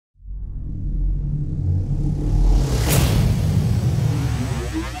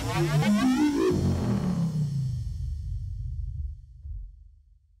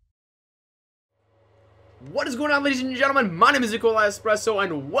What is going on, ladies and gentlemen? My name is Nicola Espresso,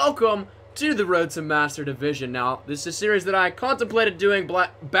 and welcome to the Road to Master Division. Now, this is a series that I contemplated doing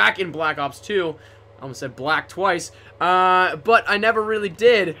back in Black Ops 2. I almost said black twice, but I never really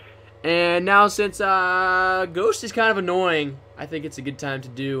did. And now, since Ghost is kind of annoying, I think it's a good time to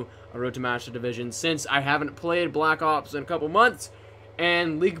do a Road to Master Division, since I haven't played Black Ops in a couple months,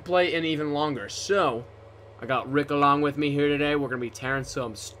 and League play in even longer. So, I got Rick along with me here today. We're going to be tearing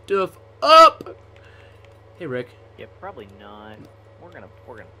some stuff up. Hey, Rick. Yeah, probably not. We're gonna.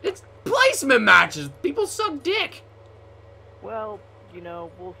 It's placement matches. People suck dick. Well, you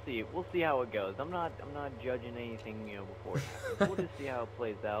know, we'll see. We'll see how it goes. I'm not judging anything, you know, before it happens. We'll just see how it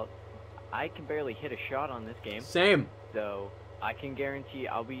plays out. I can barely hit a shot on this game. Same. So I can guarantee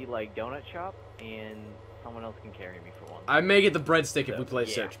I'll be like Donut Shop, and someone else can carry me for one. I may get the breadstick if we play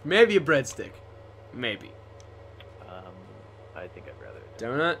yeah. search. Maybe a breadstick. Maybe. I think I'd rather.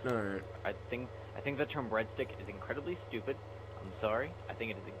 Donut? Alright. I think the term breadstick is incredibly stupid. I'm sorry. I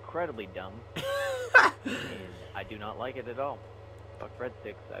think it is incredibly dumb. And I do not like it at all. Fuck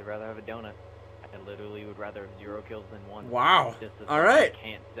breadsticks. I'd rather have a donut. I literally would rather have 0 kills than 1. Wow. Alright. They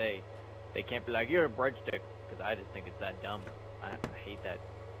can't say. They can't be like, you're a breadstick. Because I just think it's that dumb. I hate that.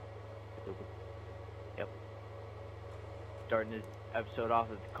 Yep. Starting this episode off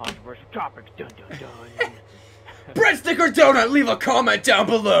with controversial topics. Dun dun dun. Breadstick or donut? Leave a comment down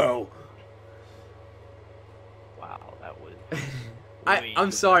below. Wow, that was.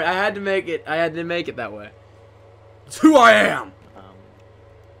 I'm sorry. I had to make it. I had to make it that way. It's who I am.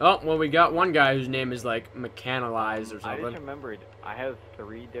 Oh, well, we got one guy whose name is like Mechanalized or something. I just remembered. I have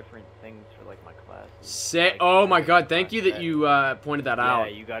 3 different things for like my classes. Say, like, oh my God! Thank you that you pointed that out.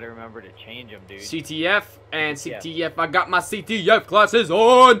 Yeah, you gotta remember to change them, dude. CTF and CTF. I got my CTF classes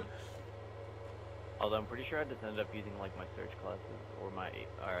on. Although I'm pretty sure I just ended up using like my search classes or my.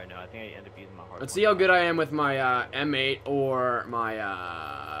 Or no, I think I ended up using my hard. Let's see how good I am with my M8 or my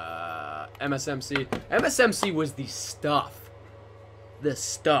MSMC. MSMC was the stuff. The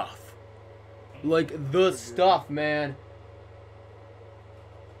stuff. Like the stuff, man.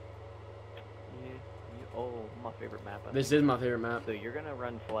 Oh, my favorite map. This is my favorite map. So you're gonna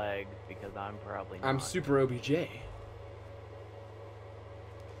run flags because I'm probably not. I'm super OBJ.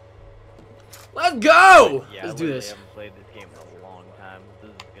 Let's go! Yeah, Let's do this. I haven't played this game in a long time.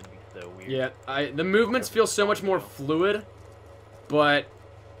 This is gonna be so weird. Yeah, the movements feel so much more fluid, but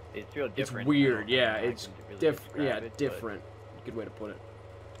it feels different. It's weird. Yeah, really it's different. Yeah, different. Good way to put it.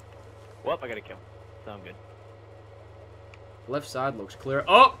 Well, I got a kill. Sound good. Left side looks clear.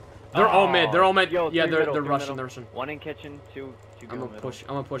 Oh, they're all mid. They're all mid. Yo, yeah, they're middle, rushing. They're rushing. 1 in kitchen, 2 I'm gonna push.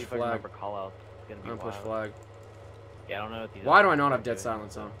 I'm gonna push flag. Call out. It's gonna be I'm gonna push flag. Yeah, I don't know what these. Why do I not have dead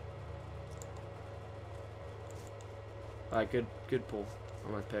silence on? Alright, good pull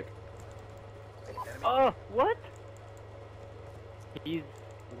on my pick. Oh, what? He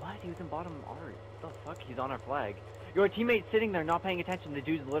was in bottom art. What the fuck? He's on our flag. Your teammate's sitting there not paying attention. The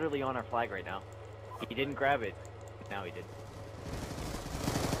dude's literally on our flag right now. He didn't grab it. Now he did.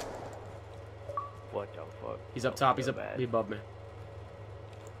 What the fuck? He's up top. He's up. He's above me.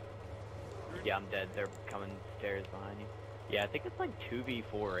 Yeah, I'm dead. They're coming stairs behind you. Yeah, I think it's like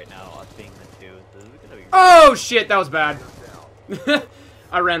 2v4 right now, us being the 2. So this is gonna be. Oh shit, that was bad.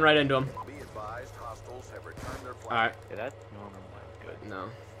 I ran right into him. Alright. Yeah, that's normal. Good. No.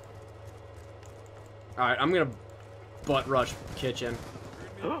 Alright, I'm gonna butt rush kitchen.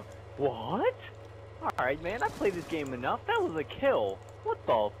 What? Alright, man, I played this game enough. That was a kill. What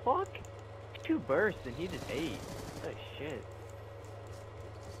the fuck? 2 bursts and he just ate. That shit.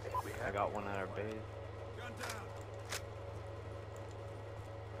 I got one at our base.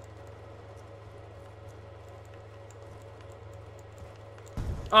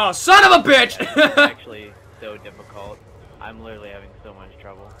 Oh, son of a bitch! It's actually so difficult. I'm literally having so much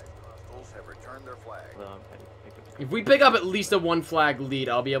trouble. If we pick up at least a 1 flag lead,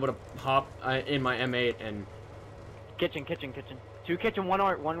 I'll be able to hop in my M8 and... Kitchen. 2 kitchen,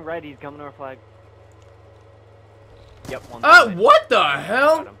 1 red, he's coming to our flag. Yep, 1 flag. What the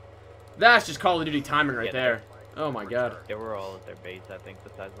hell? That's just Call of Duty timing right there. Oh my God. They were all at their base, I think,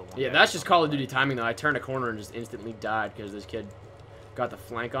 besides the one. Yeah, that's just Call of Duty timing though. I turned a corner and just instantly died because this kid got the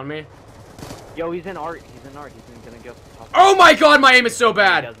flank on me. Yo, he's in art. He's gonna go top. Oh my God, my aim is so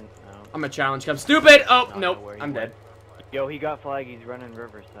bad. He doesn't know. I'm a challenge. I'm stupid. Oh, nope. I'm dead. Yo, he got flag. He's running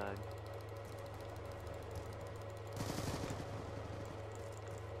Riverside.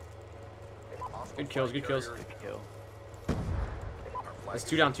 Good kills. Good kills. Good kill. That's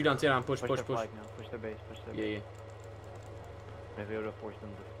 2 down. 2 down. 2 down. Push. Push their base. Yeah. Maybe be able to force them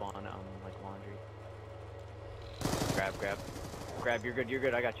to spawn out like laundry. Grab. You're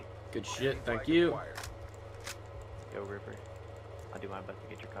good. I got you. Good shit. Thank you. Go Ripper. I'll do my best to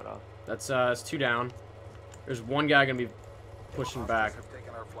get your cut off. That's it's 2 down. There's one guy gonna be pushing back.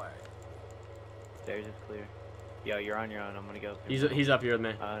 Stairs is clear. Yo, you're on your own. I'm gonna go. He's up here with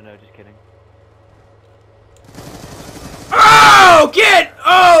me. No, just kidding. Oh, get!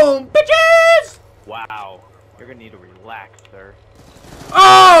 Oh, bitches! Wow. You're gonna need to relax, sir.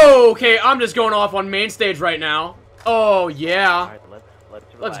 Oh, okay. I'm just going off on main stage right now. Oh yeah. All right, let's relax.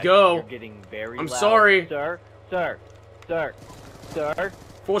 Let's go. You're getting very I'm loud. sorry. Sir.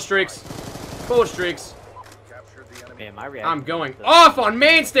 4 streaks. 4 streaks. Man, my reaction. I'm going off on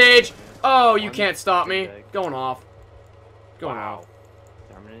main stage. Oh, you can't stop me. Going off. Going off.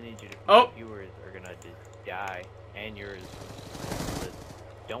 So I'm gonna need you to. Oh. Viewers are gonna just die, and yours.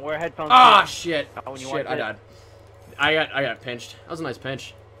 Don't wear headphones. Ah, shit. When you Shit, want I that. died. I got pinched. That was a nice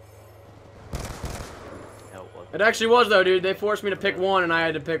pinch. No, it wasn't. It actually was though, dude. They forced me to pick one, and I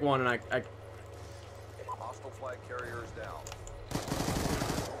had to pick one, and I Hostile flag carrier is down.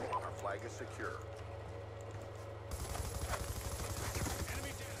 Our flag is secure.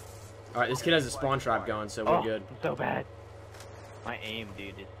 All right, this kid has a spawn trap going, so we're good. I'm so bad. My aim,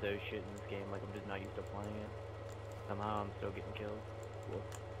 dude, is so shit in this game. Like, I'm just not used to playing it. Somehow, I'm still getting kills.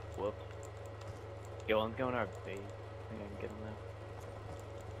 Whoops. Whoops. Yo, one's going to our base. I think I can get him now.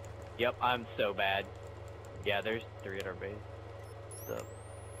 Yep, I'm so bad. Yeah, there's 3 at our base. So,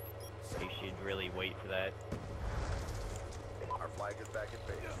 you should really wait for that. Our flag is back at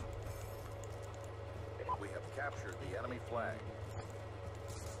base. We have captured the enemy flag.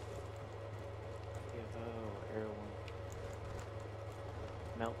 Oh, air one.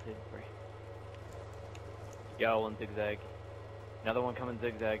 Melted, right? Yo, one zigzag. Another one coming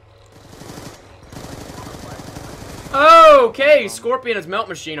zigzag. Okay, Scorpion is melt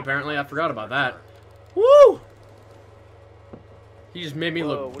machine. Apparently, I forgot about that. Woo! He just made me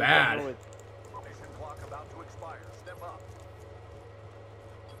look bad. Mission clock about to expire. Step up.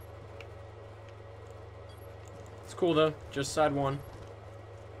 It's cool though. Just side 1.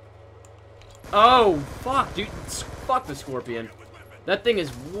 Oh, fuck, dude. Fuck the Scorpion. That thing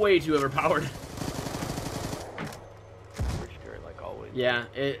is way too overpowered. For sure, like always. Yeah,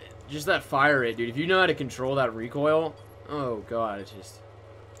 just that fire rate, dude. If you know how to control that recoil, oh god, it's just...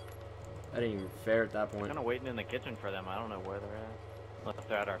 I didn't even fair at that I'm point. kind of waiting in the kitchen for them. I don't know where they're at. Unless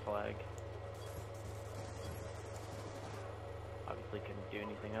they're at our flag. Obviously couldn't do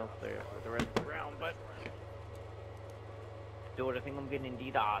anything else there for the rest of the round, but... Dude, I think I'm getting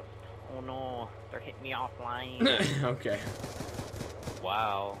DDoSed. Oh no, they're hitting me offline. Okay.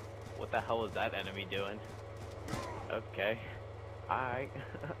 Wow. What the hell is that enemy doing? Okay. Alright.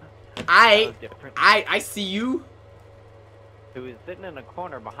 I see you. Who was sitting in a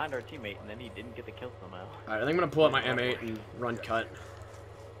corner behind our teammate, and then he didn't get the kill somehow. Alright, I think I'm gonna pull out my M8 and run cut.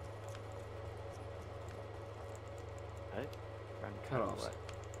 What? Run Cut what? offs.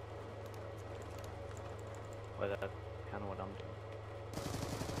 Well, that's kind of what I'm doing.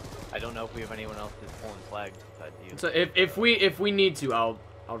 I don't know if we have anyone else who's pulling flags besides you. So if we need to, I'll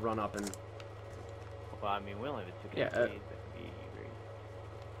run up and... Well, I mean, we only have a 2 Yeah, that could be great.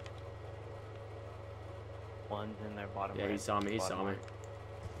 One's in their bottom Yeah, right. he saw me, he bottom saw me. right.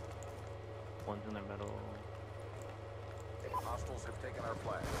 One's in their middle. Hostiles have taken our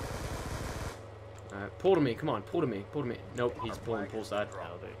flag. Alright, pull to me, come on, pull to me, pull to me. Nope, he's pulling pull side.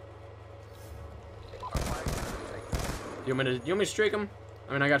 No, they... Our flag has been taken. You want me to streak him?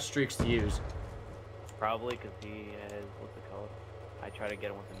 I mean, I got streaks to use. Probably because he has, what's it called? I try to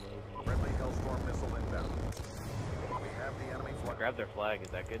get him with the Navy. Friendly Hellstorm missile inbound. We have the enemy I flag. grabbed their flag, is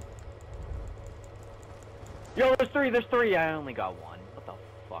that good? Yo, there's 3! I only got 1. What the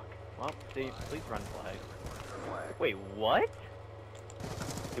fuck? Well, see, please run flag. Wait, what?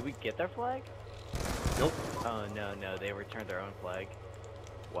 Did we get their flag? Nope. Oh, no, they returned their own flag.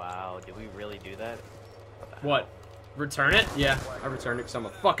 Wow, did we really do that? What? Return it? Yeah, I returned it because I'm a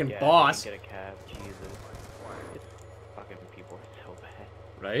fucking Yeah, boss. Get a cab, Jesus. It's fucking people are so bad.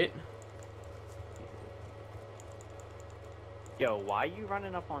 Right? Yo, why you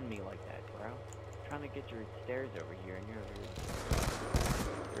running up on me like that, bro? I'm trying to get your stairs over here and you're over here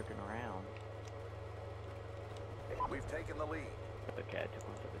jerking around. We've taken the lead. Okay, I took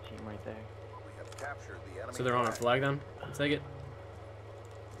one for the team right there. We have captured the enemy So they're on our flag then? Let's take it.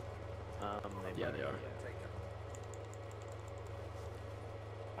 Yeah, they are.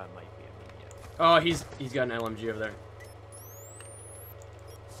 I might be a medium. Oh, he's got an LMG over there.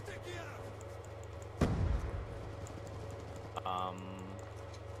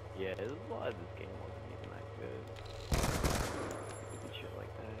 Yeah, there's a lot of this game wasn't even that good. And shit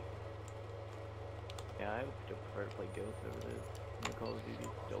like that. Yeah, I would still prefer to play Ghost over this. And Call of Duty is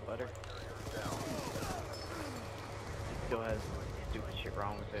still better. still has stupid shit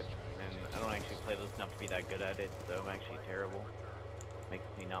wrong with it, and I don't actually play this enough to be that good at it, so I'm actually terrible. Makes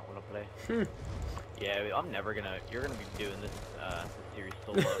me not want to play. Yeah, I'm never gonna. You're gonna be doing this series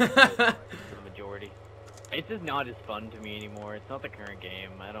solo for the majority. It's just not as fun to me anymore. It's not the current game.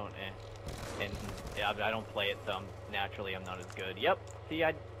 I don't. And yeah, I don't play it, so naturally I'm not as good. Yep. See,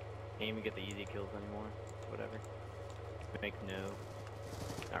 I can't even get the easy kills anymore. Whatever. It makes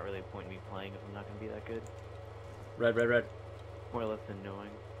not really a point in me playing if I'm not gonna be that good. Red, red, red. More or less annoying.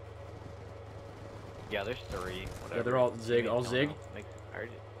 Yeah, there's 3. Whatever. Yeah, they're all zig, all zig.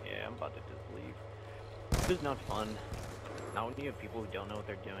 Yeah, I'm about to just leave. It's just not fun. Not when you have people who don't know what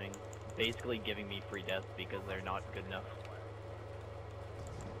they're doing, basically giving me free deaths because they're not good enough.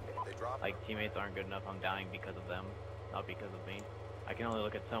 Like, teammates aren't good enough, I'm dying because of them, not because of me. I can only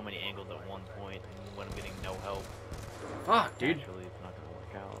look at so many angles at one point, and when I'm getting no help, fuck, dude. naturally it's not gonna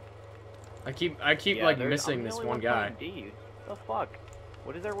work out. I keep Yeah, like missing this one guy. D. The fuck?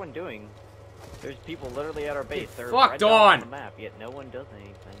 What is everyone doing? There's people literally at our base. They're fucked red dots on the map, yet no one does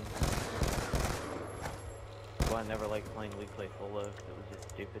anything. Well, I never liked playing League Play solo because it was just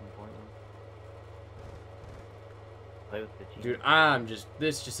stupid and pointless. Play with the team. Dude,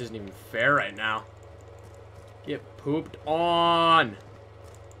 this just isn't even fair right now. Get pooped on.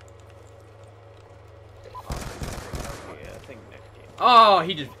 Yeah, I think next game. Oh,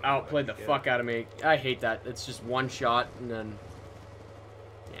 he just outplayed the fuck out of me. I hate that. It's just one shot and then.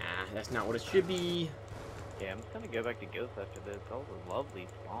 Nah, that's not what it should be. Yeah, I'm just gonna go back to Ghost after this. That was a lovely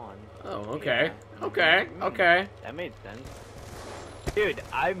spawn. Oh, okay. Yeah. Okay. Okay. That made sense. Dude,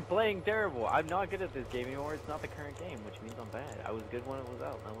 I'm playing terrible. I'm not good at this game anymore. It's not the current game, which means I'm bad. I was good when it was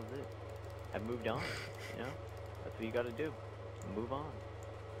out. That was it. I moved on. You know? That's what you gotta do. Move on.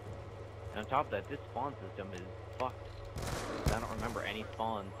 And on top of that, this spawn system is fucked. I don't remember any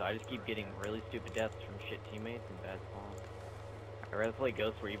spawns, so I just keep getting really stupid deaths from shit teammates and bad spawns. I'd rather play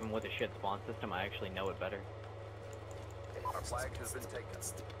Ghost where even with a shit spawn system, I actually know it better. Our flag has been taken.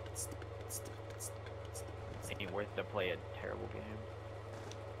 It ain't worth to play a terrible game.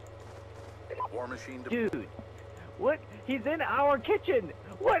 War machine. Dude, what? He's in our kitchen!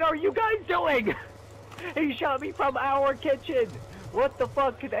 What are you guys doing? He shot me from our kitchen! What the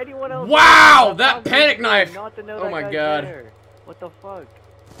fuck? Could anyone else? Wow, that panic knife! Not to know Oh that my guy's god. there. What the fuck?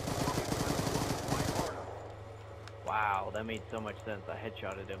 Wow, that made so much sense. I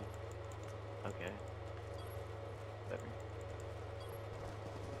headshotted him. Okay. Whatever.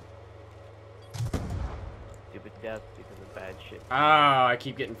 Stupid death because of bad shit. Oh, I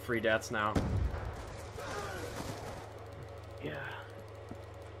keep getting free deaths now. Yeah.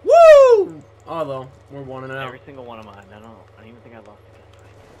 Woo! Although, we're 1-0. Every single one of mine. I don't even think I lost a gun.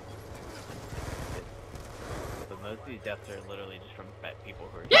 But most of these deaths are literally just from bad people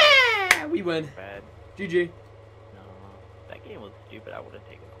who are Yeah! We win. bad. GG. No, that game was stupid. I would have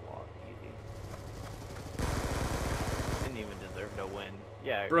taken a loss easy. Didn't even deserve to win.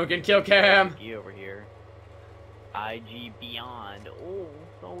 Yeah. Broken kill cam. Over here. IG Beyond. Oh,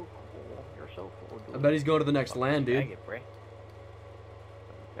 so cool. You're so cool, dude. I bet he's going to the next land, dude. Faggot, bre.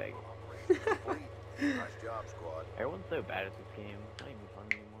 Faggot. Nice job, squad. Everyone's so bad at this game. It's not even fun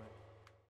anymore.